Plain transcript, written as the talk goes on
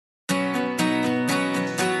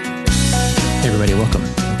Welcome.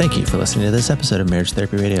 Thank you for listening to this episode of Marriage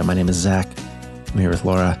Therapy Radio. My name is Zach. I'm here with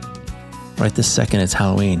Laura. Right this second, it's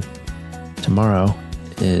Halloween. Tomorrow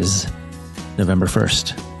is November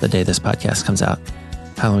 1st, the day this podcast comes out.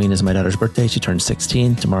 Halloween is my daughter's birthday. She turns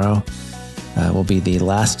 16 tomorrow. Will be the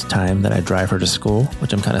last time that I drive her to school,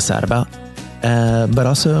 which I'm kind of sad about. But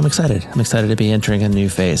also I'm excited. I'm excited to be entering a new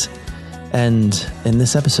phase. And in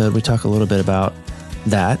this episode, we talk a little bit about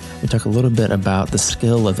that. We talk a little bit about the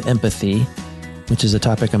skill of empathy, which is a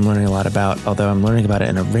topic I'm learning a lot about, although I'm learning about it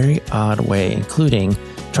in a very odd way, including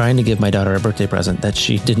trying to give my daughter a birthday present that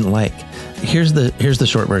she didn't like. Here's the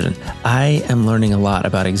short version. I am learning a lot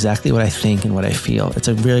about exactly what I think and what I feel. It's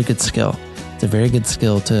a very good skill. It's a very good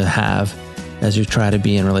skill to have as you try to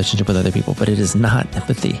be in relationship with other people, but it is not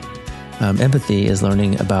empathy. Empathy is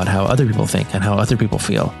learning about how other people think and how other people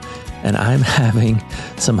feel. And I'm having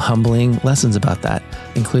some humbling lessons about that,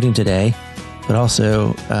 including today, but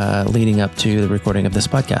also leading up to the recording of this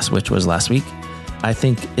podcast, which was last week. I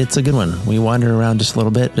think it's a good one. We wander around just a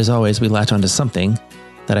little bit. As always, we latch onto something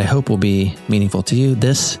that I hope will be meaningful to you.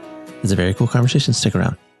 This is a very cool conversation. Stick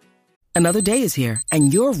around. Another day is here,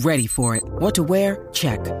 and you're ready for it. What to wear?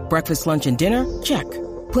 Check. Breakfast, lunch, and dinner? Check.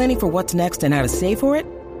 Planning for what's next and how to save for it?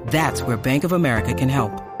 That's where Bank of America can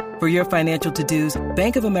help. For your financial to-dos,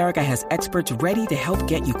 Bank of America has experts ready to help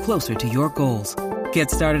get you closer to your goals.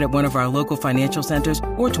 Get started at one of our local financial centers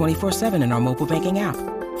or 24/7 in our mobile banking app.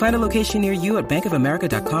 Find a location near you at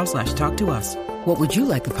bankofamerica.com/talktous. What would you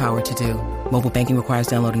like the power to do? Mobile banking requires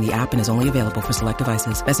downloading the app and is only available for select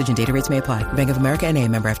devices. Message and data rates may apply. Bank of America N.A.,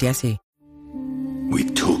 member FDIC. We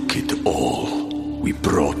took it all. We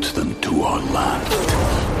brought them to our land.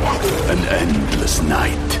 An endless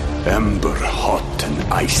night. Ember hot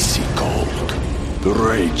and icy cold. The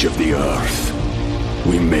rage of the earth.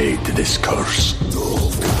 We made this curse.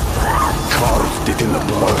 Carved it in the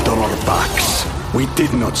blood on our backs. We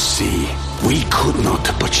did not see. We could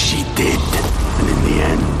not, but she did. And in the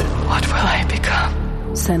end, what will I become?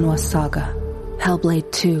 Senua's Saga.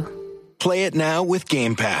 Hellblade 2. Play it now with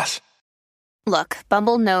Game Pass. Look,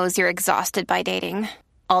 Bumble knows you're exhausted by dating.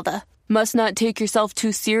 All the, must not take yourself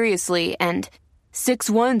too seriously, and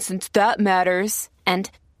 6'1" since that matters. And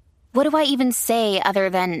what do I even say other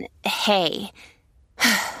than, hey?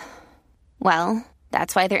 Well,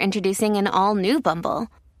 that's why they're introducing an all-new Bumble,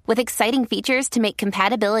 with exciting features to make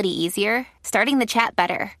compatibility easier, starting the chat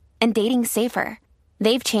better, and dating safer.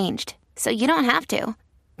 They've changed, so you don't have to.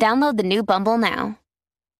 Download the new Bumble now.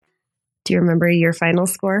 Do you remember your final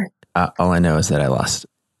score? All I know is that I lost.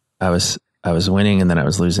 I was winning, and then I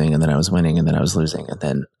was losing, and then I was winning, and then I was losing, and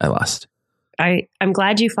then I lost. I'm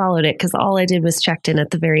glad you followed it, because all I did was checked in at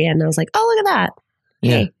the very end. I was like, oh, look at that.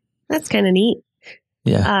 Yeah. Hey, that's kind of neat.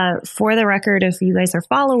 Yeah. For the record, if you guys are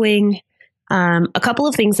following, a couple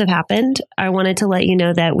of things have happened. I wanted to let you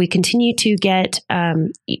know that we continue to get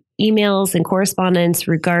emails and correspondence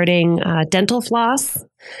regarding dental floss,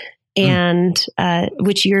 and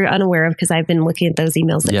which you're unaware of because I've been looking at those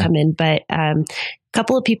emails that come in. But a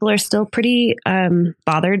couple of people are still pretty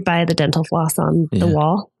bothered by the dental floss on the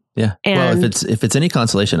wall. Yeah. And well, if it's any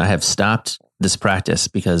consolation, I have stopped this practice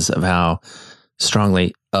because of how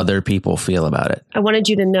strongly other people feel about it. I wanted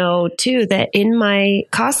you to know too that in my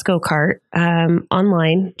Costco cart,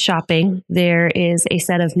 online shopping, there is a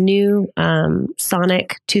set of new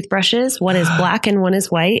Sonic toothbrushes. One is black and one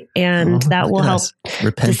is white, and that will help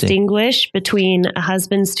distinguish between a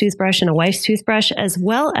husband's toothbrush and a wife's toothbrush, as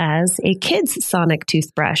well as a kid's Sonic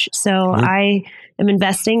toothbrush. So I am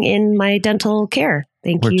investing in my dental care.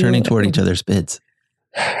 Thank you. We're turning toward each other's bids.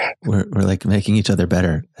 We're like making each other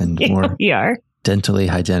better and more dentally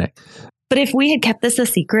hygienic. But if we had kept this a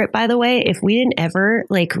secret, by the way, if we didn't ever,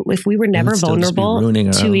 if we were never vulnerable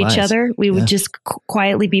to each other, we would just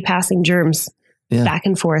quietly be passing germs back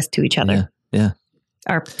and forth to each other. Yeah.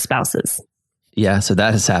 Our spouses. Yeah. So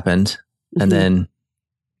that has happened. And then,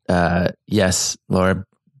 yes, Laura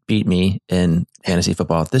beat me in fantasy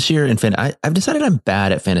football this year. I've decided I'm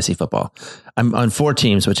bad at fantasy football. I'm on 4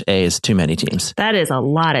 teams, which is too many teams. That is a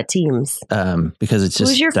lot of teams. Because it's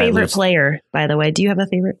just. Who's your favorite player, by the way? Do you have a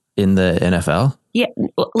favorite in the NFL? Yeah,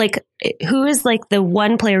 who is the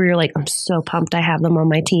one player where you're like, I'm so pumped I have them on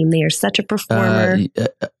my team. They are such a performer.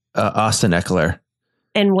 Austin Eckler.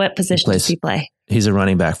 And what position does he play? He's a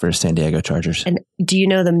running back for San Diego Chargers. And do you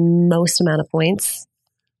know the most amount of points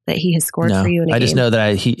that he has scored for you in a game? I just know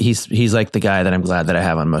that he's like the guy that I'm glad that I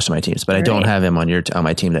have on most of my teams, but I don't have him on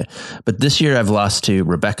my team. But this year I've lost to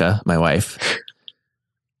Rebecca, my wife.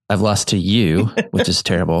 I've lost to you, which is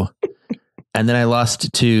terrible. And then I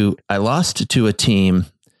lost to a team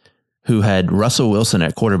who had Russell Wilson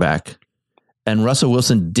at quarterback And Russell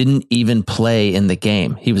Wilson didn't even play in the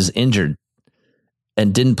game. He was injured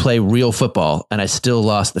and didn't play real football. And I still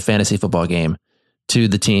lost the fantasy football game to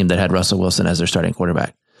the team that had Russell Wilson as their starting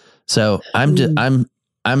quarterback. So I'm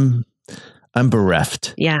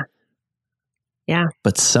bereft. Yeah. Yeah.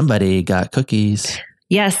 But somebody got cookies.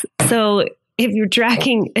 Yes. So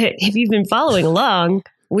if you've been following along,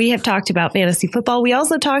 we have talked about fantasy football. We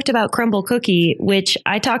also talked about Crumble Cookie, which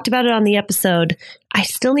I talked about it on the episode. I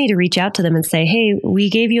still need to reach out to them and say, hey, we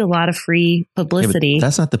gave you a lot of free publicity.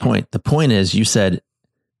 That's not the point. The point is you said,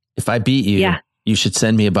 if I beat you, you should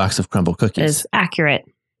send me a box of Crumble Cookies. Is accurate.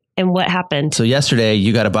 And what happened? So yesterday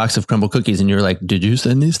you got a box of Crumble Cookies and you were like, did you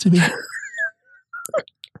send these to me?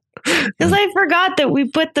 Because I forgot that we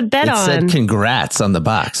put the bet on. It said congrats on the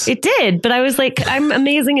box. It did, but I was like, I'm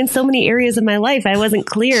amazing in so many areas of my life. I wasn't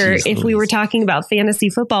clear if we were talking about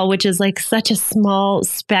fantasy football, which is like such a small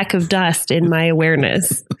speck of dust in my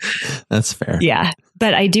awareness. That's fair. Yeah.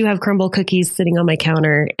 But I do have Crumble Cookies sitting on my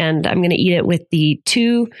counter, and I'm going to eat it with the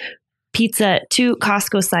two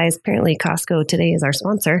Costco size, apparently Costco today is our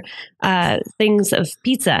sponsor, things of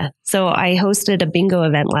pizza. So I hosted a bingo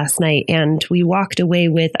event last night and we walked away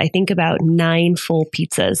with, I think, about 9 full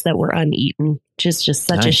pizzas that were uneaten, which is just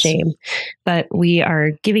such a shame. But we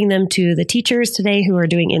are giving them to the teachers today who are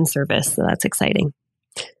doing in-service. So that's exciting.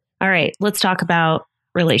 All right, let's talk about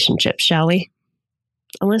relationships, shall we?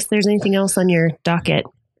 Unless there's anything else on your docket.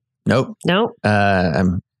 Nope.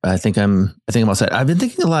 I think I'm all set. I've been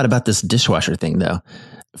thinking a lot about this dishwasher thing though,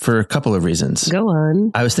 for a couple of reasons. Go on.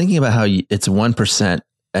 I was thinking about how it's 1%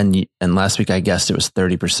 and last week I guessed it was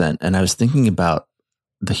 30%. And I was thinking about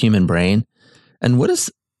the human brain and what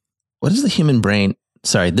is the human brain?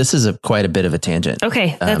 Sorry, this is quite a bit of a tangent.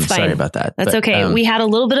 Okay. That's fine. Sorry about that. That's okay. We had a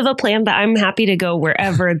little bit of a plan, but I'm happy to go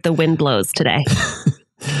wherever the wind blows today.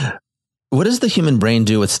 What does the human brain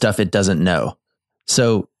do with stuff it doesn't know?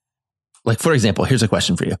 So, like, for example, here's a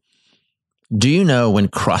question for you. Do you know when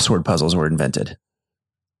crossword puzzles were invented?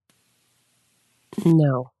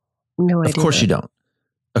 No idea. Of course you don't.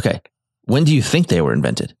 Okay. When do you think they were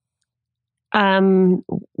invented?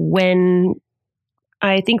 When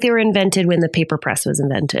I think they were invented when the paper press was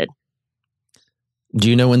invented. Do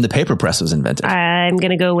you know when the paper press was invented? I'm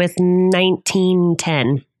going to go with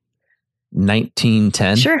 1910.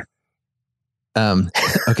 1910? Sure.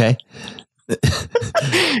 Okay.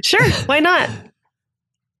 Sure. Why not?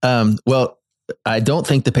 Well, I don't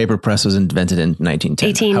think the paper press was invented in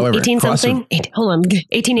 1910. However, 18 something? Hold on.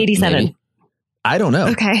 1887. Maybe. I don't know.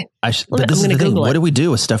 Okay. But this is the thing. What do we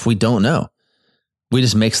do with stuff we don't know? We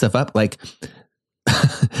just make stuff up. Like,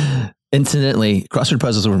 incidentally, crossword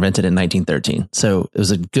puzzles were invented in 1913. So it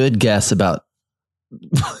was a good guess about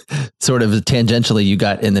sort of tangentially you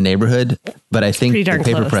got in the neighborhood, but I think the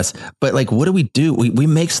paper press, but like, what do? We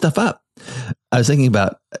make stuff up. I was thinking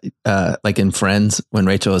about, like in Friends when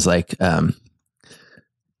Rachel was like, the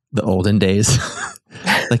olden days,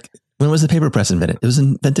 like when was the paper press invented? It was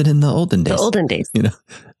invented in the olden days. The olden days. You know,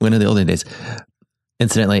 when are the olden days?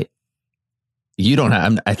 Incidentally, you don't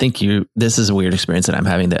have, I think this is a weird experience that I'm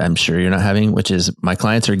having that I'm sure you're not having, which is my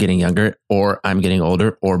clients are getting younger or I'm getting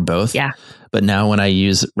older or both. Yeah. But now when I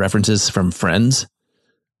use references from Friends,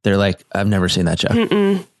 they're like, I've never seen that show.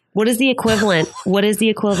 Mm-mm. What is the equivalent? What is the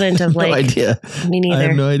equivalent of like? No idea. Me neither. I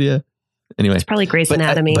have no idea. Anyway. It's probably Grey's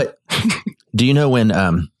Anatomy. But do you know when,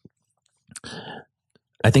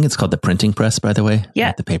 I think it's called the printing press, by the way. Yeah.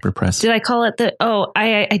 Not the paper press. Did I call it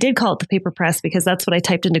I did call it the paper press because that's what I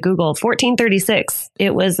typed into Google. 1436.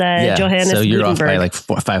 It was Johannes So you're Gutenberg, off by like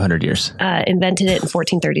 500 years. Invented it in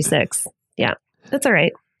 1436. Yeah. That's all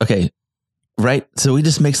right. Okay. Right. So we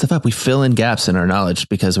just make stuff up. We fill in gaps in our knowledge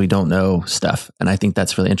because we don't know stuff. And I think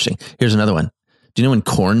that's really interesting. Here's another one. Do you know when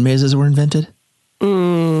corn mazes were invented?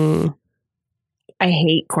 I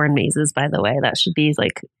hate corn mazes, by the way. That should be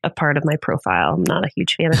like a part of my profile. I'm not a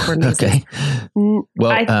huge fan of corn mazes. Okay.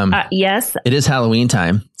 Well, yes. It is Halloween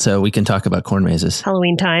time, so we can talk about corn mazes.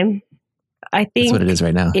 Halloween time. I think that's what it is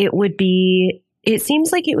right now. It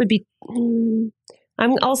seems like it would be,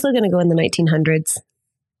 I'm also going to go in the 1900s.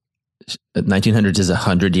 1900s is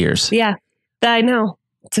 100 years. Yeah, I know.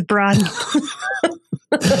 It's a broad.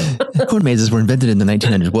 Corn mazes were invented in the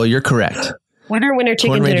 1900s. Well, you're correct. Winner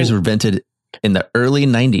chicken corn mazes were invented in the early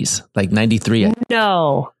 90s, like 93.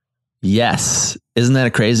 No. Yes. Isn't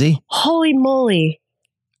that crazy? Holy moly.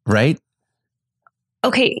 Right?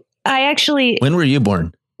 Okay. I actually. When were you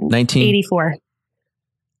born? 1984.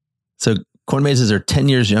 So corn mazes are 10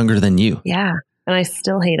 years younger than you. Yeah. And I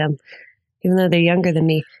still hate them, even though they're younger than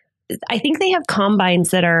me. I think they have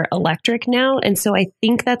combines that are electric now. And so I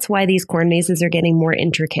think that's why these corn mazes are getting more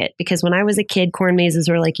intricate, because when I was a kid, corn mazes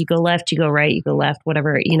were like, you go left, you go right, you go left,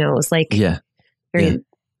 whatever, it was like,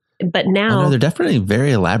 but now they're definitely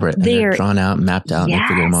very elaborate. They're drawn out, mapped out, and they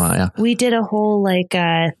figure them all out. Yeah. We did a whole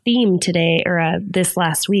theme today or this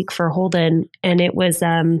last week for Holden, and it was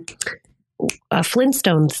a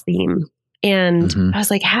Flintstones theme. And I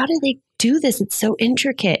was like, how do they do this? It's so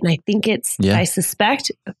intricate. And I think I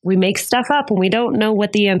suspect we make stuff up and we don't know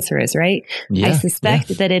what the answer is, right? Yeah, I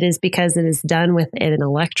suspect that it is because it is done with an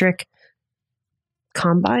electric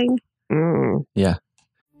combine. Yeah.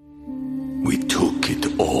 We took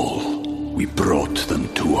it all. We brought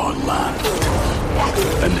them to our land.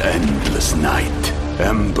 An endless night,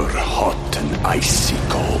 ember hot and icy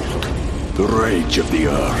cold. The rage of the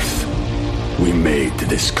earth. We made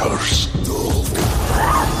this curse.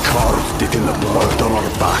 Carved it in the blood on our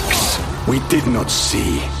backs. We did not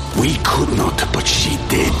see. We could not, but she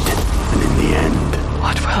did. And in the end,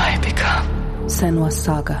 what will I become? Senua's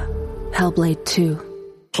Saga. Hellblade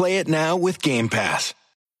 2. Play it now with Game Pass.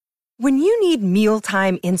 When you need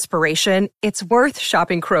mealtime inspiration, it's worth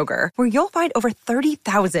shopping Kroger, where you'll find over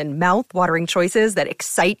 30,000 mouth-watering choices that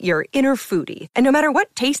excite your inner foodie. And no matter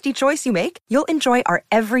what tasty choice you make, you'll enjoy our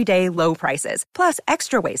everyday low prices, plus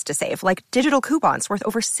extra ways to save, like digital coupons worth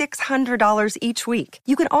over $600 each week.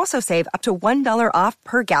 You can also save up to $1 off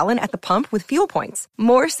per gallon at the pump with fuel points.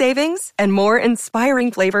 More savings and more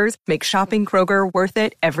inspiring flavors make shopping Kroger worth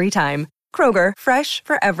it every time. Kroger, fresh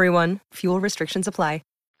for everyone. Fuel restrictions apply.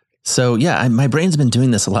 So yeah, my brain's been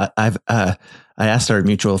doing this a lot. I asked our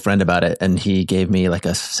mutual friend about it, and he gave me like a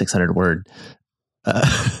 600-word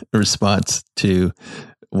response to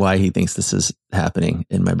why he thinks this is happening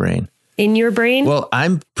in my brain. In your brain? Well,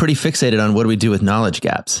 I'm pretty fixated on what do we do with knowledge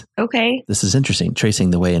gaps. Okay. This is interesting,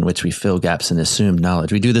 tracing the way in which we fill gaps in assumed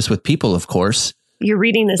knowledge. We do this with people, of course. You're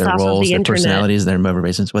reading this off of the internet. Their personalities, their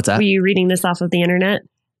motivations. What's that? Were you reading this off of the internet?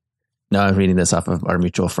 No, I'm reading this off of our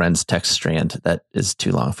mutual friend's text strand that is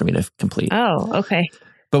too long for me to complete. Oh, okay.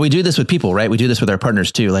 But we do this with people, right? We do this with our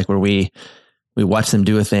partners too, like where we watch them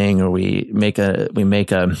do a thing, or we make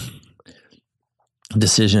a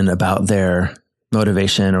decision about their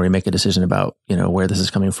motivation, or we make a decision about, where this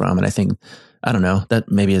is coming from. And I think, I don't know,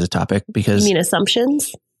 that maybe is a topic because... You mean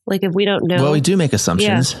assumptions? Like if we don't know... Well, we do make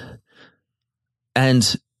assumptions. Yeah.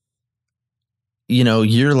 And,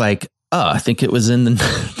 you're like, I think it was in the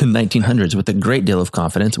 1900s with a great deal of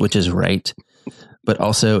confidence, which is right, but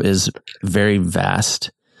also is very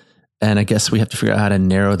vast. And I guess we have to figure out how to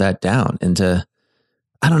narrow that down into,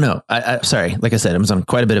 I don't know. I sorry. Like I said, I was on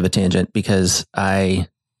quite a bit of a tangent because I'm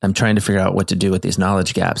trying to figure out what to do with these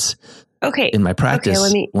knowledge gaps. Okay. In my practice,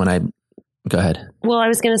 go ahead. Well, I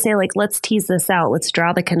was going to say, let's tease this out. Let's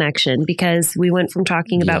draw the connection, because we went from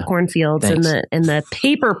talking about cornfields and the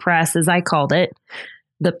paper press, as I called it,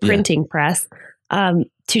 the printing press,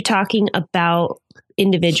 to talking about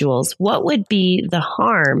individuals. What would be the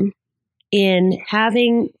harm in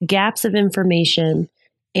having gaps of information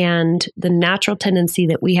and the natural tendency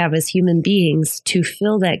that we have as human beings to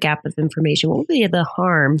fill that gap of information? What would be the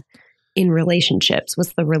harm in relationships?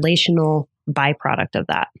 What's the relational byproduct of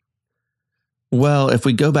that? Well, if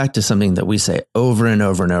we go back to something that we say over and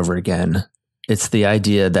over and over again, it's the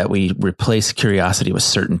idea that we replace curiosity with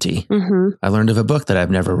certainty. Mm-hmm. I learned of a book that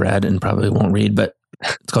I've never read and probably won't read, but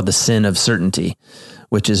it's called The Sin of Certainty,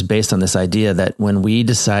 which is based on this idea that when we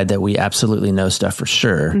decide that we absolutely know stuff for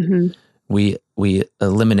sure, we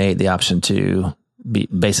eliminate the option to be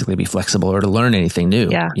flexible or to learn anything new.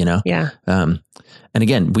 Yeah. And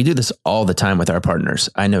again, we do this all the time with our partners.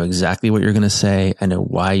 I know exactly what you're going to say. I know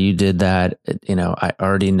why you did that.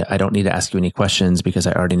 I don't need to ask you any questions because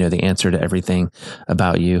I already know the answer to everything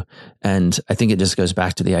about you. And I think it just goes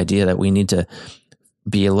back to the idea that we need to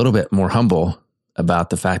be a little bit more humble about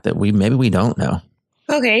the fact that maybe we don't know.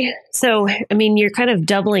 Okay. So, you're kind of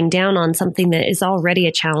doubling down on something that is already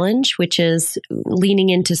a challenge, which is leaning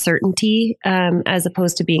into certainty as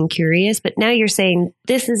opposed to being curious. But now you're saying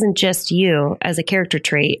this isn't just you as a character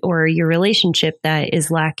trait or your relationship that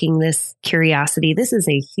is lacking this curiosity. This is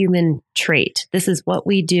a human trait. This is what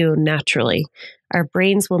we do naturally. Our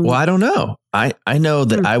brains will... Well, I don't know. I know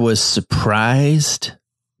that I was surprised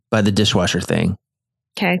by the dishwasher thing.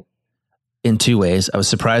 Okay. In two ways. I was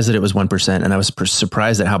surprised that it was 1%, and I was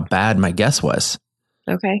surprised at how bad my guess was.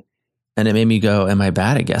 Okay. And it made me go, am I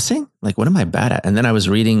bad at guessing? Like, what am I bad at? And then I was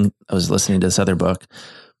listening to this other book. It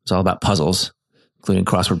was all about puzzles, including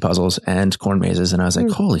crossword puzzles and corn mazes. And I was like,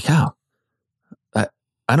 holy cow.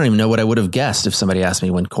 I don't even know what I would have guessed if somebody asked me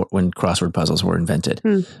when crossword puzzles were invented.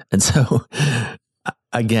 And so,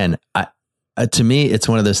 again, to me, it's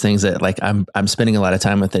one of those things that like I'm spending a lot of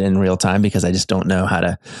time with it in real time because I just don't know how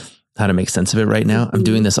to make sense of it right now. I'm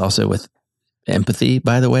doing this also with empathy,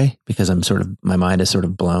 by the way, because my mind is sort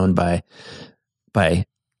of blown by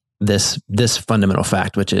this fundamental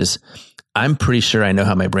fact, which is I'm pretty sure I know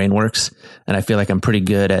how my brain works. And I feel like I'm pretty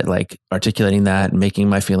good at like articulating that and making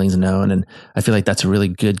my feelings known. And I feel like that's a really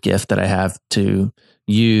good gift that I have to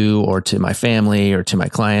you or to my family or to my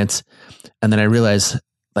clients. And then I realize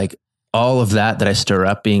like all of that I stir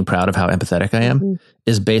up being proud of how empathetic I am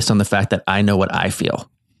is based on the fact that I know what I feel,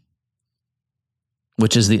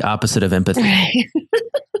 which is the opposite of empathy. Right.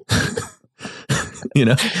 You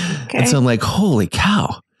know? Okay. And so I'm like, holy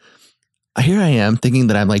cow. Here I am thinking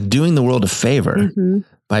that I'm like doing the world a favor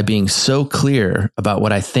by being so clear about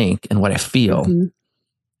what I think and what I feel.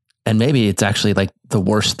 And maybe it's actually like the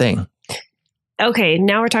worst thing. Okay.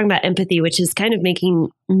 Now we're talking about empathy, which is kind of making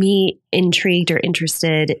me intrigued or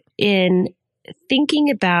interested in thinking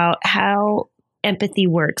about how empathy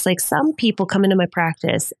works. Like some people come into my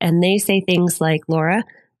practice and they say things like, Laura,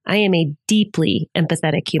 I am a deeply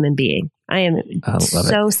empathetic human being. I am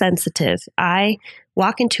so sensitive. I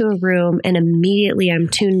walk into a room and immediately I'm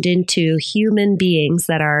tuned into human beings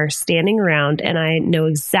that are standing around and I know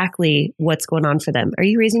exactly what's going on for them. Are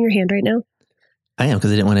you raising your hand right now? I am,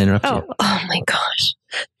 because I didn't want to interrupt you. Oh my gosh.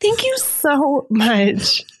 Thank you so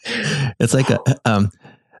much. It's like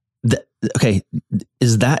okay.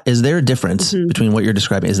 Is there a difference between what you're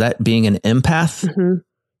describing? Is that being an empath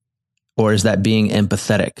or is that being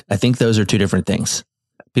empathetic? I think those are two different things.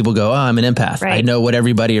 People go, oh, I'm an empath. Right. I know what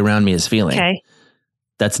everybody around me is feeling. Okay.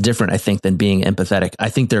 That's different, I think, than being empathetic. I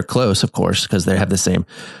think they're close, of course, because they have the same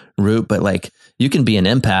root, but like you can be an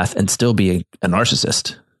empath and still be a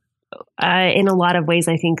narcissist. In a lot of ways,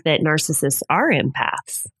 I think that narcissists are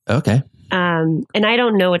empaths. Okay. And I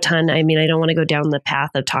don't know a ton. I mean, I don't want to go down the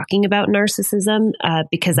path of talking about narcissism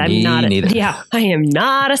because I am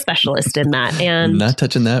not a specialist in that. And not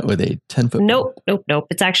touching that with a 10-foot. Nope.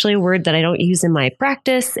 It's actually a word that I don't use in my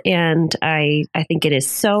practice. And I think it is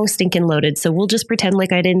so stinking loaded. So we'll just pretend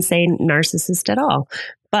like I didn't say narcissist at all.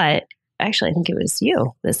 But actually, I think it was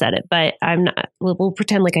you that said it, but I'm not, we'll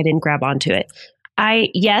pretend like I didn't grab onto it.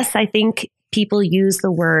 I think people use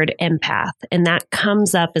the word empath, and that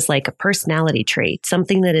comes up as like a personality trait,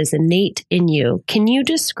 something that is innate in you. Can you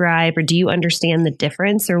describe, or do you understand the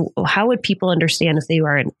difference, or how would people understand if they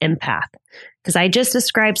are an empath? Because I just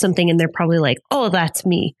described something and they're probably like, oh, that's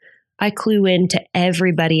me. I clue into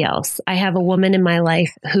everybody else. I have a woman in my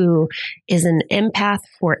life who is an empath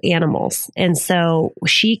for animals. And so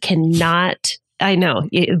she cannot, I know,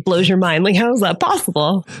 it blows your mind. Like, how is that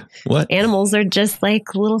possible? What? Animals are just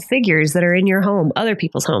like little figures that are in your home, other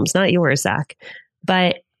people's homes, not yours, Zach.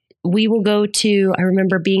 But we will go to, I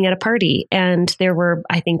remember being at a party and there were,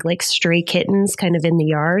 I think, like stray kittens kind of in the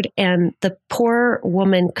yard. And the poor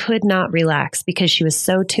woman could not relax because she was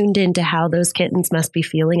so tuned into how those kittens must be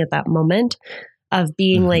feeling at that moment of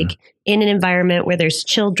being like in an environment where there's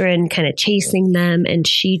children kind of chasing them. And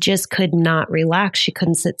she just could not relax. She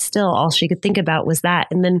couldn't sit still. All she could think about was that.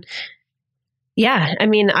 And then, yeah, I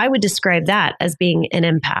mean, I would describe that as being an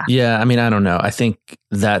empath. Yeah. I mean, I don't know. I think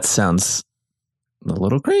that sounds a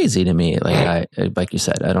little crazy to me. Like like you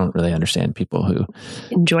said, I don't really understand people who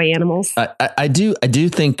enjoy animals. I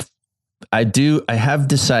have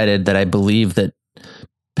decided that I believe that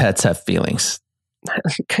pets have feelings.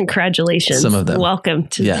 Congratulations. Some of them. Welcome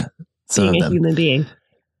to being a human being.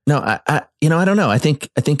 No, I don't know. I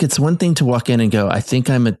think it's one thing to walk in and go, I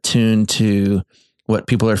think I'm attuned to what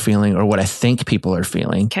people are feeling or what I think people are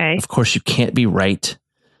feeling. Okay. Of course, you can't be right.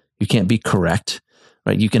 You can't be correct,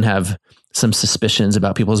 right? You can have some suspicions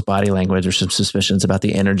about people's body language or some suspicions about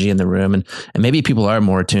the energy in the room. And maybe people are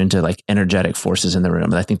more attuned to like energetic forces in the room.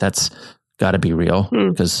 And I think that's got to be real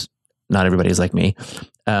because not everybody is like me.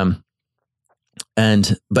 But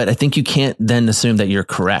I think you can't then assume that you're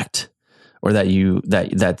correct or that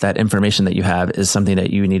that information that you have is something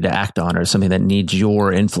that you need to act on or something that needs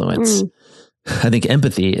your influence. I think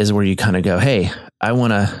empathy is where you kind of go, hey, I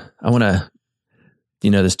want to,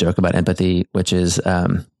 this joke about empathy, which is,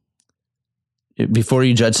 before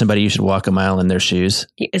you judge somebody, you should walk a mile in their shoes.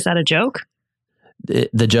 Is that a joke?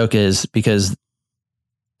 The joke is because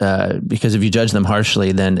if you judge them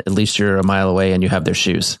harshly, then at least you're a mile away and you have their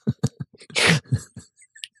shoes.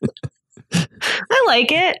 I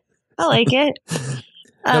like it. No,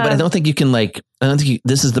 but I don't think you can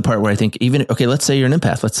this is the part where I think let's say you're an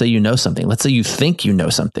empath. Let's say you know something. Let's say you think you know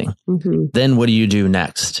something. Then what do you do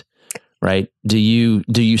next? Right? Do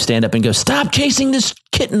you stand up and go, stop chasing this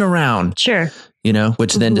kitten around? Sure. you know,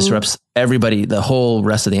 which then disrupts everybody, the whole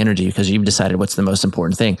rest of the energy, because you've decided what's the most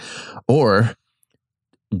important thing. Or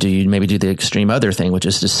do you maybe do the extreme other thing, which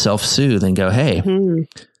is to self-soothe and go, hey,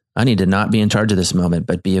 I need to not be in charge of this moment,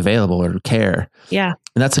 but be available or care. Yeah.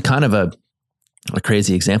 And that's a kind of a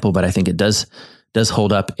crazy example, but I think it does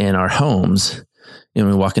hold up in our homes. You know,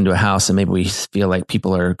 we walk into a house and maybe we feel like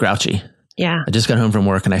people are grouchy. Yeah. I just got home from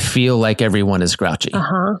work and I feel like everyone is grouchy.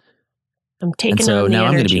 I'm taking and so on the now energy.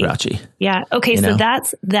 I'm going to be grouchy. Yeah. Okay. So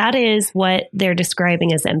that is what they're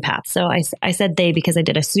describing as empaths. So I said they because I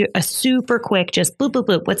did a super quick, just boop, boop,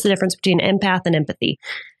 boop. What's the difference between empath and empathy?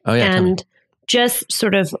 Oh yeah. And just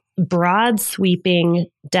sort of broad sweeping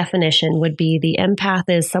definition would be the empath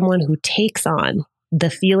is someone who takes on the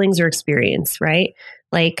feelings or experience, right?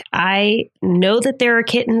 Like I know that there are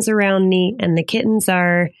kittens around me and the kittens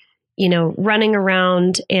are, you know, running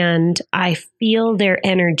around and I feel their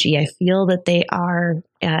energy. I feel that they are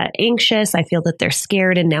anxious. I feel that they're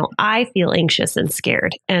scared. And now I feel anxious and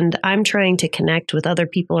scared. And I'm trying to connect with other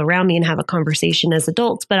people around me and have a conversation as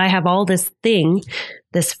adults. But I have all this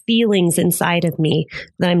feelings inside of me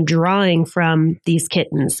that I'm drawing from these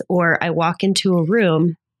kittens. Or I walk into a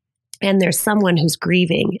room and there's someone who's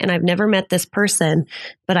grieving and I've never met this person,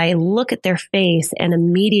 but I look at their face and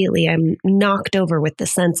immediately I'm knocked over with the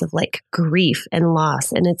sense of like grief and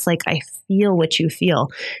loss. And it's like, I feel what you feel.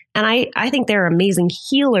 And I think there are amazing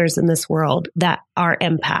healers in this world that are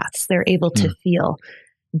empaths. They're able to feel.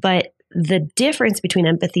 But the difference between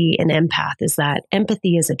empathy and empath is that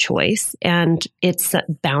empathy is a choice and it's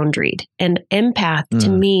boundaried. And empath, to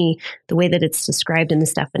me, the way that it's described in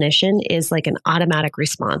this definition is like an automatic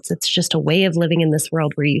response. It's just a way of living in this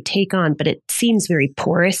world where you take on, but it seems very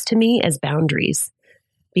porous to me as boundaries.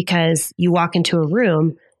 Because you walk into a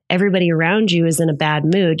room, everybody around you is in a bad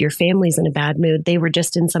mood. Your family's in a bad mood. They were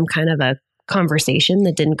just in some kind of a conversation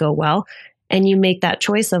that didn't go well. And you make that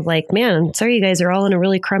choice of like, man, sorry, you guys are all in a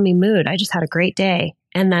really crummy mood. I just had a great day.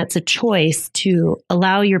 And that's a choice to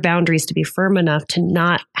allow your boundaries to be firm enough to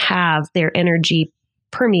not have their energy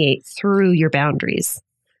permeate through your boundaries.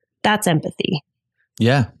 That's empathy.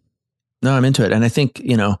 Yeah. No, I'm into it. And I think,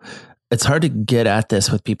 you know, it's hard to get at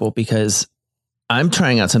this with people because I'm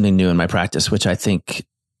trying out something new in my practice, which I think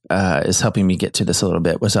is helping me get to this a little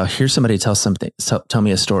bit, was I'll hear somebody tell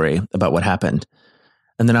me a story about what happened.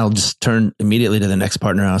 And then I'll just turn immediately to the next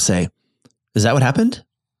partner and I'll say, is that what happened?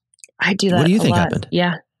 I do that. What do you think happened?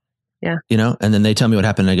 Yeah. Yeah. You know, and then they tell me what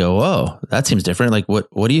happened and I go, whoa, that seems different. Like,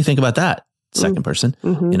 what do you think about that? Second person,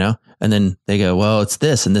 you know? And then they go, well, it's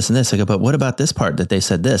this and this and this. I go, but what about this part that they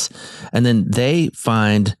said this? And then they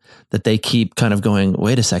find that they keep kind of going,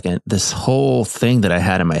 wait a second, this whole thing that I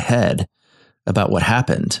had in my head about what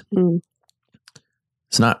happened,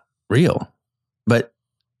 it's not real, but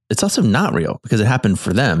it's also not real because it happened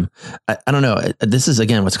for them. I don't know. This is,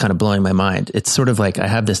 again, what's kind of blowing my mind. It's sort of like I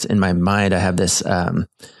have this in my mind. I have this kind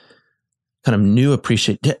of new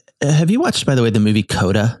appreciation. Have you watched, by the way, the movie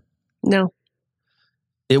Coda? No.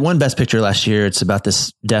 It won Best Picture last year. It's about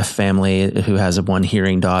this deaf family who has a one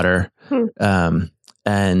hearing daughter.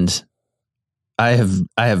 And I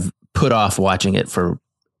have put off watching it for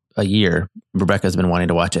a year. Rebecca's been wanting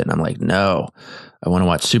to watch it. And I'm like, no, I want to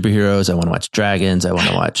watch superheroes. I want to watch dragons. I want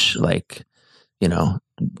to watch like, you know,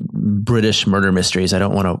 British murder mysteries. I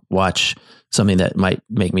don't want to watch something that might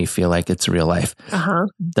make me feel like it's real life.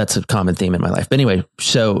 That's a common theme in my life. But anyway,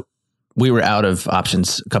 so we were out of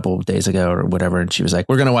options a couple of days ago or whatever. And she was like,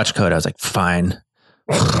 we're going to watch Coda. I was like, fine.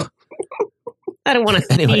 I don't want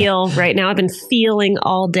to feel right now. I've been feeling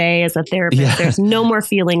all day as a therapist. Yeah. There's no more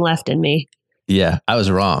feeling left in me. Yeah, I was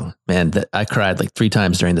wrong, man. I cried like 3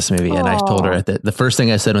 times during this movie. And I told her that the first thing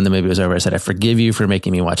I said when the movie was over, I said, I forgive you for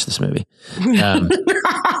making me watch this movie.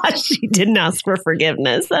 She didn't ask for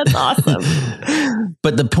forgiveness. That's awesome.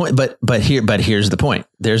 But the point, but here's the point.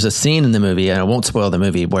 There's a scene in the movie, and I won't spoil the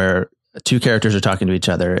movie, where 2 characters are talking to each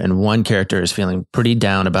other and one character is feeling pretty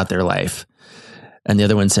down about their life. And the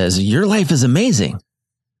other one says, your life is amazing.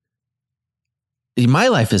 My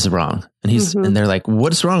life is wrong. And and they're like,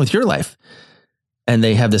 what's wrong with your life? And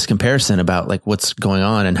they have this comparison about like what's going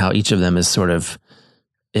on and how each of them is sort of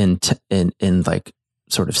in like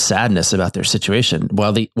sort of sadness about their situation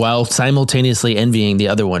while simultaneously envying the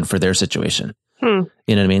other one for their situation. You know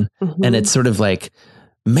what I mean? And it's sort of like,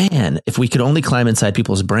 man, if we could only climb inside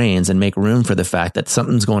people's brains and make room for the fact that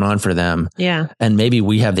something's going on for them. Yeah. And maybe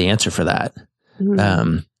we have the answer for that.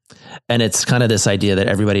 And it's kind of this idea that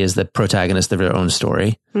everybody is the protagonist of their own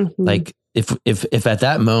story. Like if at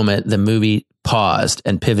that moment the movie paused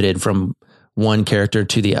and pivoted from one character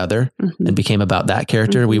to the other and became about that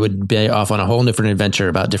character, we would be off on a whole different adventure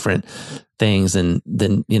about different things. And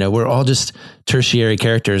then, you know, we're all just tertiary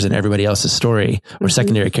characters in everybody else's story, or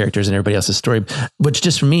secondary characters in everybody else's story, which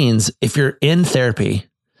just means if you're in therapy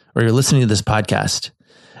or you're listening to this podcast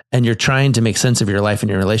and you're trying to make sense of your life and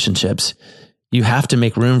your relationships, you have to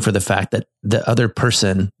make room for the fact that the other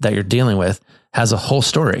person that you're dealing with has a whole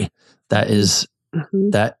story that is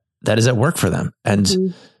that is at work for them,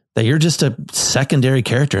 and that you're just a secondary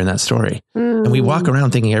character in that story. And we walk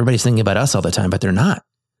around thinking everybody's thinking about us all the time, but they're not.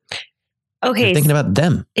 Okay. They're thinking about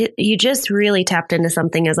them. You just really tapped into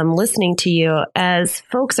something as I'm listening to you, as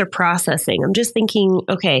folks are processing. I'm just thinking,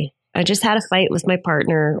 okay, I just had a fight with my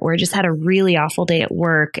partner, or I just had a really awful day at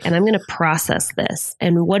work, and I'm going to process this.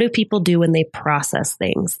 And what do people do when they process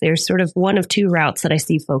things? There's sort of one of two routes that I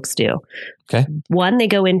see folks do. Okay. One, they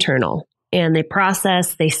go internal and they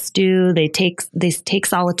process, they stew, they take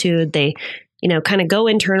solitude, they, you know, kind of go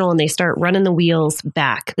internal and they start running the wheels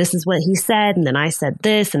back. This is what he said, and then I said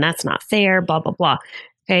this, and that's not fair, blah, blah, blah.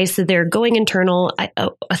 Okay. So they're going internal.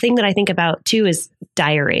 A thing that I think about too is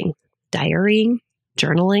journaling.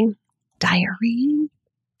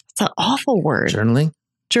 It's an awful word.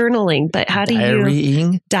 Journaling, but how do you?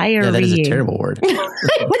 Diarying? Yeah, that is a terrible word.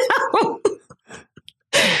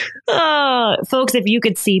 Folks, if you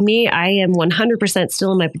could see me, I am 100%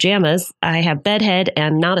 still in my pajamas. I have bedhead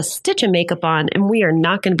and not a stitch of makeup on, and we are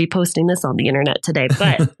not going to be posting this on the internet today,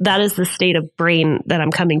 but that is the state of brain that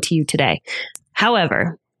I'm coming to you today.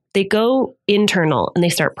 However, they go internal and they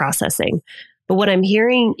start processing. But what I'm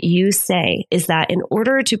hearing you say is that in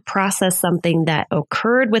order to process something that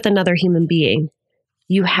occurred with another human being,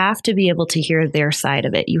 you have to be able to hear their side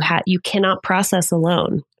of it. You cannot process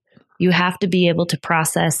alone. You have to be able to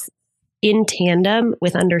process in tandem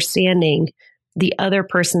with understanding the other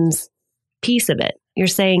person's piece of it. You're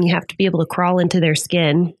saying you have to be able to crawl into their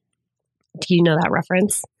skin. Do you know that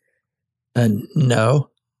reference? No.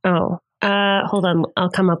 Oh, hold on. I'll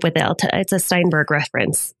come up with it. It's a Steinberg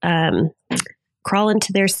reference. Crawl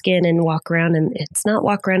into their skin and walk around, and it's not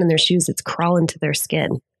walk around in their shoes. It's crawl into their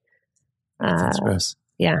skin. That's gross.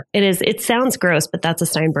 Yeah, it is. It sounds gross, but that's a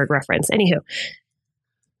Steinberg reference. Anywho,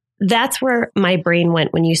 that's where my brain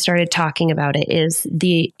went when you started talking about it, is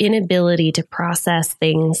the inability to process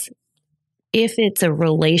things if it's a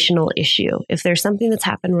relational issue. If there's something that's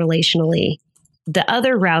happened relationally, the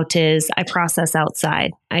other route is I process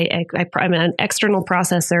outside. I'm an external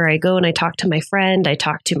processor. I go and I talk to my friend. I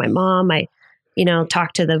talk to my mom. I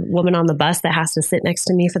talk to the woman on the bus that has to sit next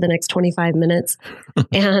to me for the next 25 minutes.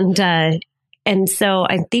 And so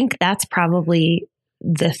I think that's probably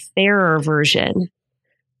the fairer version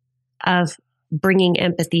of bringing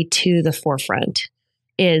empathy to the forefront,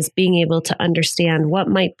 is being able to understand what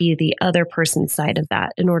might be the other person's side of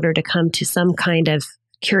that in order to come to some kind of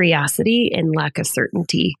curiosity and lack of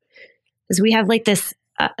certainty. Because we have like this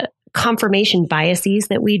confirmation biases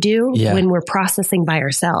that we do when we're processing by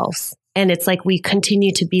ourselves. And it's like we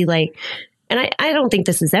continue to be like, and I don't think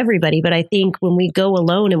this is everybody, but I think when we go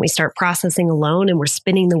alone and we start processing alone and we're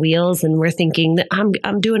spinning the wheels and we're thinking that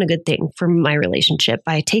I'm doing a good thing for my relationship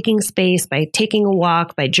by taking space, by taking a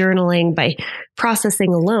walk, by journaling, by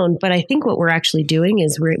processing alone. But I think what we're actually doing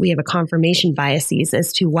is we have a confirmation biases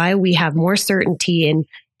as to why we have more certainty in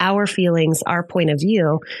our feelings, our point of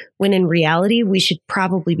view, when in reality, we should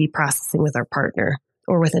probably be processing with our partner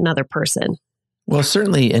or with another person. Well,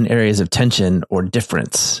 certainly in areas of tension or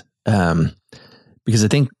difference, because I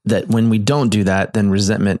think that when we don't do that, then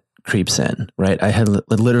resentment creeps in, right? I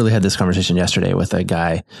literally had this conversation yesterday with a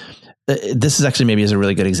guy. This is actually maybe is a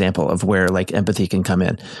really good example of where like empathy can come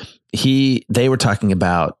in. They were talking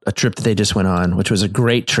about a trip that they just went on, which was a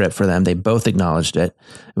great trip for them. They both acknowledged it.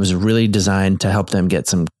 It was really designed to help them get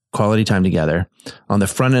some quality time together. On the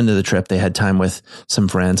front end of the trip, they had time with some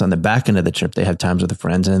friends. On the back end of the trip, they had times with the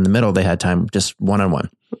friends. And in the middle, they had time just one-on-one.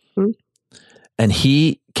 Mm-hmm. And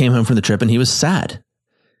he came home from the trip and he was sad.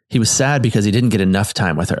 He was sad because he didn't get enough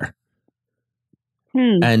time with her.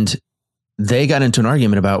 And they got into an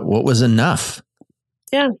argument about what was enough.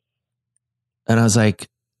 Yeah. And I was like,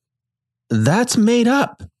 that's made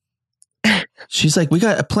up. She's like, we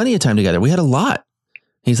got plenty of time together. We had a lot.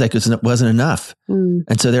 He's like, it wasn't enough.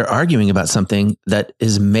 And so they're arguing about something that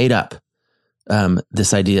is made up.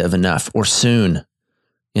 This idea of enough or soon,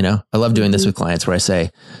 I love doing this with clients where I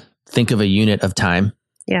say, think of a unit of time.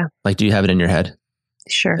 Yeah. Like, do you have it in your head?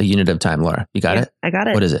 Sure. A unit of time, Laura. You got it? I got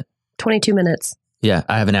it. What is it? 22 minutes. Yeah.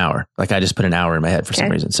 I have an hour. Like I just put an hour in my head for some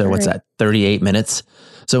reason. So what's that? 38 minutes.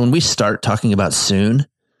 So when we start talking about soon,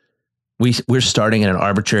 we're starting at an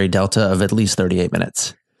arbitrary delta of at least 38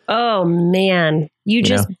 minutes. Oh, man. You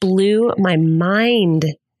just blew my mind.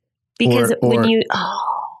 Because when you...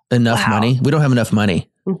 enough money. We don't have enough money.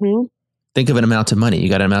 Mm-hmm. Think of an amount of money. You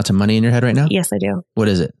got an amount of money in your head right now? Yes, I do. What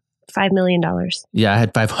is it? $5 million. Yeah, I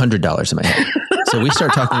had $500 in my head. So we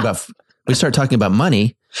start talking about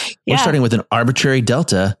money. We're starting with an arbitrary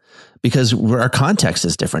delta because our context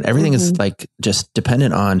is different. Everything is like just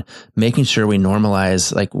dependent on making sure we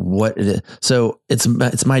normalize like what it is. So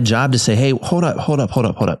it's my job to say, hey, hold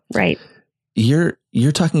up. Right. You're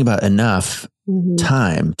talking about enough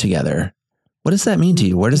time together. What does that mean to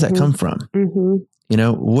you? Where does that come from? Mm-hmm. You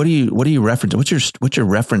know, what do you reference? What's your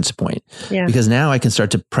reference point? Yeah. Because now I can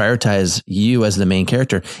start to prioritize you as the main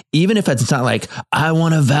character, even if it's not like I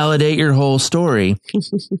want to validate your whole story.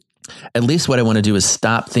 At least what I want to do is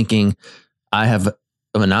stop thinking I have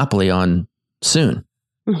a monopoly on soon.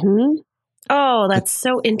 Mm-hmm. Oh, that's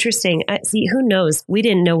so interesting. See, who knows? We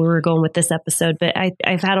didn't know we were going with this episode, but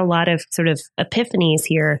I've had a lot of sort of epiphanies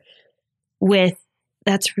here with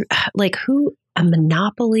that's like who. A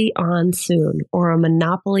monopoly on soon, or a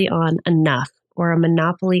monopoly on enough, or a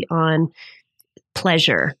monopoly on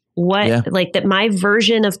pleasure. Like that my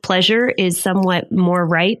version of pleasure is somewhat more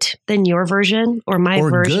right than your version, or my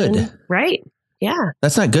version. Good. Right. Yeah.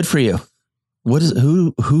 That's not good for you.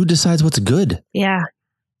 Who decides what's good? Yeah.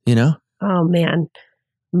 You know? Oh man.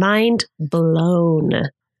 Mind blown.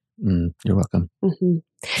 You're welcome. Mm-hmm.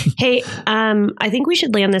 Hey, I think we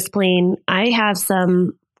should land this plane. I have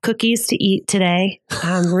some cookies to eat today.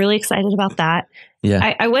 I'm really excited about that.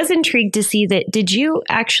 Yeah. I was intrigued to see that. Did you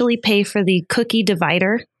actually pay for the cookie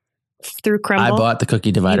divider through Crumbl? I bought the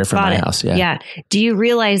cookie divider from my house. Yeah. Yeah. Do you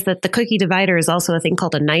realize that the cookie divider is also a thing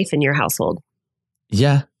called a knife in your household?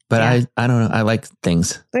 Yeah. But I don't know. I like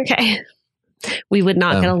things. Okay. We would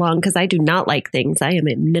not get along because I do not like things. I am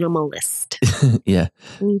a minimalist. Yeah.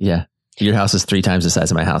 Yeah. Your house is 3 times the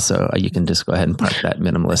size of my house, so you can just go ahead and park that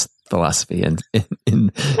minimalist philosophy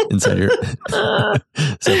inside your.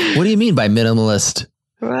 So, what do you mean by minimalist?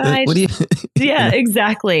 Right. What do you? Yeah,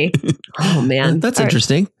 exactly. Oh man, that's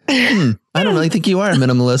interesting. I don't really think you are a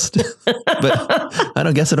minimalist, but I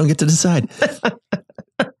don't get to decide.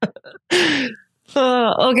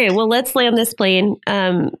 Okay, well, let's land this plane.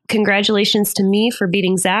 Congratulations to me for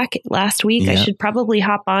beating Zach last week. Yeah. I should probably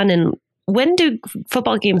hop on and. When do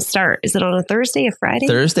football games start? Is it on a Thursday or Friday?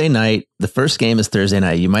 Thursday night. The first game is Thursday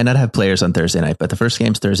night. You might not have players on Thursday night, but the first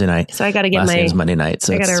game's Thursday night. So I got to get last game's Monday night.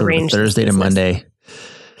 So it's sort of a Thursday to Monday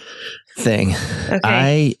thing.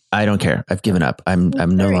 Okay. I don't care. I've given up. I'm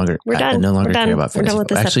no longer. We're done. I no longer care about fantasy.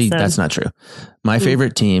 Actually, episode. That's not true. My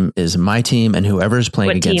favorite team is my team, and whoever's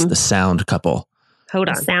playing against the Sound couple. Hold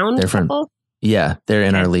on, Sound couple. Yeah, they're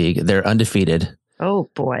in our league. They're undefeated. Oh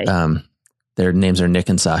boy. Their names are Nick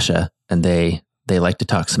and Sasha, and they like to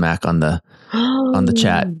talk smack on the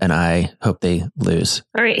chat, and I hope they lose.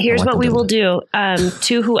 All right, here's what we will do.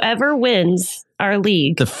 To whoever wins our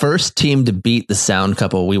league, the first team to beat the Sound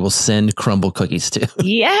couple, we will send Crumbl cookies to.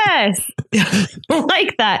 Yes,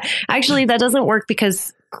 like that. Actually, that doesn't work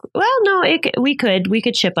because, well, no, we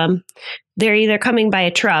could ship them. They're either coming by a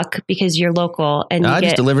truck because you're local, and I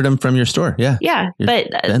just delivered them from your store. Yeah, yeah. But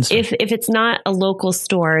if it's not a local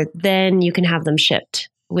store, then you can have them shipped,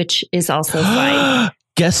 which is also fine.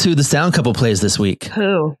 Guess who the Sound couple plays this week?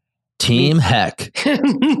 Who? Team Heck.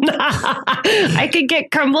 I could get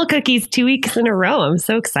Crumbl cookies 2 weeks in a row. I'm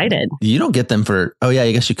so excited. You don't get them for... Oh, yeah,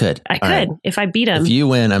 I guess you could. I could right. If I beat them. If you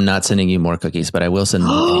win, I'm not sending you more cookies, but I will send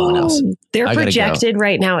anyone else. They're projected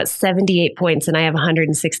right now at 78 points, and I have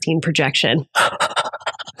 116 projection. All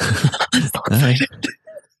right.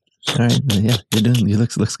 Yeah, you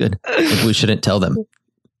looks good. Maybe we shouldn't tell them.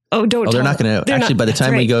 Oh, don't. Oh, they're not going to. Actually, by the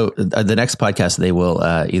time we go, the next podcast, they will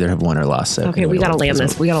either have won or lost. So okay, we got to land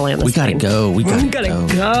this. We got to land this. We got to go. We got to go.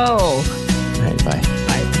 All right, bye.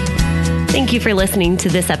 Thank you for listening to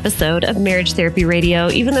this episode of Marriage Therapy Radio.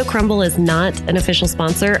 Even though Crumbl is not an official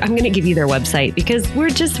sponsor, I'm going to give you their website because we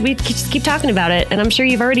just keep talking about it. And I'm sure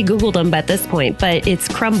you've already Googled them at this point, but it's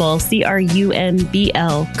Crumbl,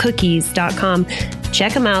 CRUMBL, cookies.com.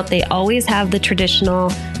 Check them out. They always have the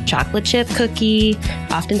traditional chocolate chip cookie.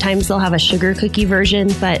 Oftentimes they'll have a sugar cookie version,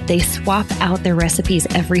 but they swap out their recipes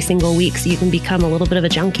every single week. So you can become a little bit of a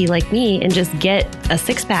junkie like me and just get a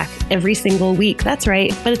 6-pack every single week. That's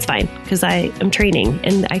right. But it's fine because I am training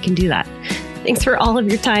and I can do that. Thanks for all of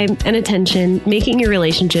your time and attention, making your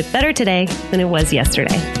relationship better today than it was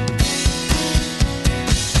yesterday.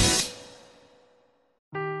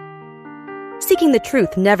 Seeking the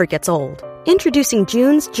truth never gets old. Introducing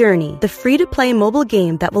June's Journey, the free-to-play mobile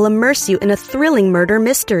game that will immerse you in a thrilling murder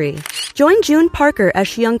mystery. Join June Parker as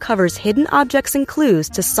she uncovers hidden objects and clues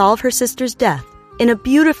to solve her sister's death. in a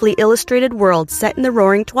beautifully illustrated world set in the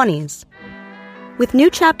Roaring '20s. With new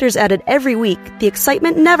chapters added every week, the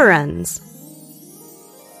excitement never ends.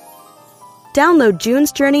 Download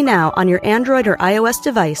June's Journey now on your Android or iOS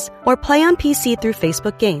device, or play on PC through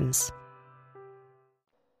Facebook Games.